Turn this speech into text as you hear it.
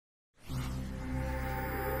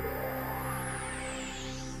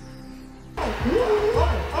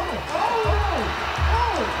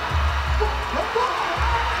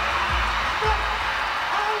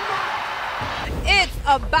It's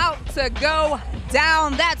about to go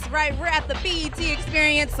down. That's right, we're at the BET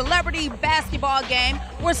Experience Celebrity Basketball Game,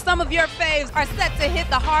 where some of your faves are set to hit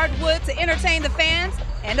the hardwood to entertain the fans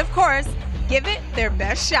and, of course, give it their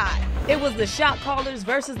best shot. It was the shot callers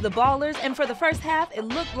versus the ballers, and for the first half, it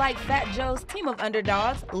looked like Fat Joe's team of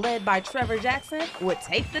underdogs, led by Trevor Jackson, would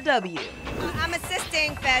take the W. I'm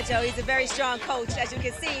assisting Fat Joe. He's a very strong coach. As you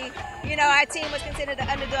can see, you know, our team was considered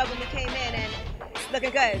the underdog when we came in, and it's looking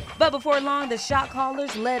good. But before long, the shot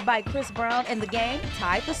callers, led by Chris Brown in the game,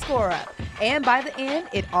 tied the score up. And by the end,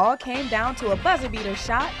 it all came down to a buzzer beater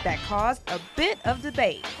shot that caused a bit of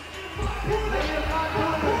debate.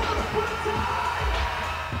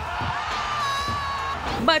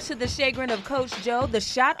 Much to the chagrin of Coach Joe, the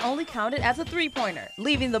shot only counted as a three-pointer,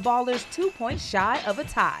 leaving the ballers 2 points shy of a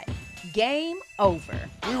tie. Game over.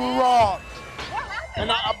 We were robbed.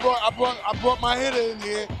 And I brought my hitter in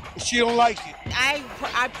here, and she don't like it.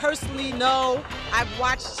 I personally know, I've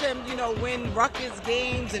watched him, you know, win Rutgers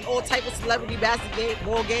games and all type of celebrity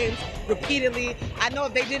basketball games repeatedly. I know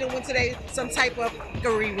if they didn't win today, some type of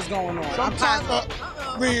fuckery was going on. Some type of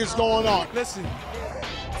fuckery is going on. Listen,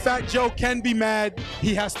 Fat Joe can be mad.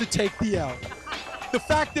 He has to take the L. The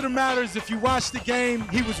fact of the matter is, if you watch the game,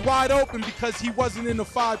 he was wide open because he wasn't in the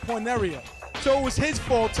 5-point area. So it was his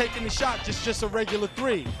fault taking the shot, just a regular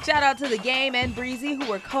three. Shout out to the game and Breezy, who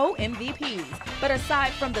were co-MVPs. But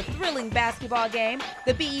aside from the thrilling basketball game,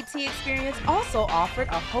 the BET Experience also offered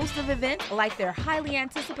a host of events like their highly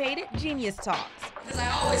anticipated Genius Talks. Because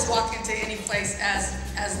I always walk into any place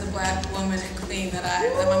as the black woman and queen that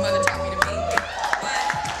my mother taught me to be.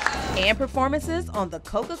 And performances on the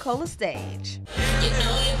Coca-Cola stage. It's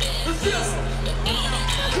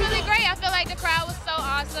really great. I feel like the crowd was so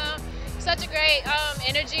awesome. Such a great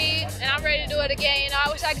energy, and I'm ready to do it again. You know,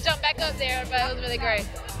 I wish I could jump back up there, but it was really great.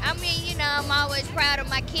 I mean, you know, I'm always proud of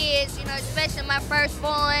my kids, you know, especially my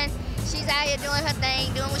firstborn. She's out here doing her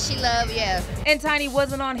thing, doing what she loves, yeah. And Tiny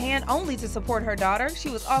wasn't on hand only to support her daughter. She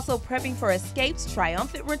was also prepping for Xscape's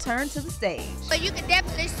triumphant return to the stage. But you can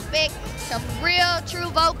definitely expect some real, true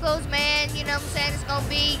vocals, man. You know what I'm saying? It's going to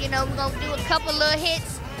be, you know, we're going to do a couple little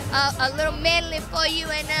hits, a little medley for you,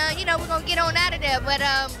 and, you know, we're going to get on out of there. But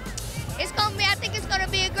it's going to be, I think it's going to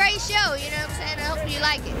be a great show, you know what I'm saying? I hope you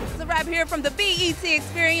like it. It's a wrap here from the BET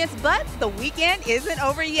Experience, but the weekend isn't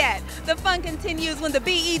over yet. The fun continues when the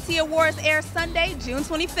BET Awards air Sunday, June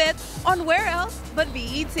 25th on where else but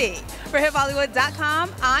BET. For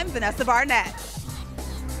HipHollywood.com, I'm Vanessa Barnett.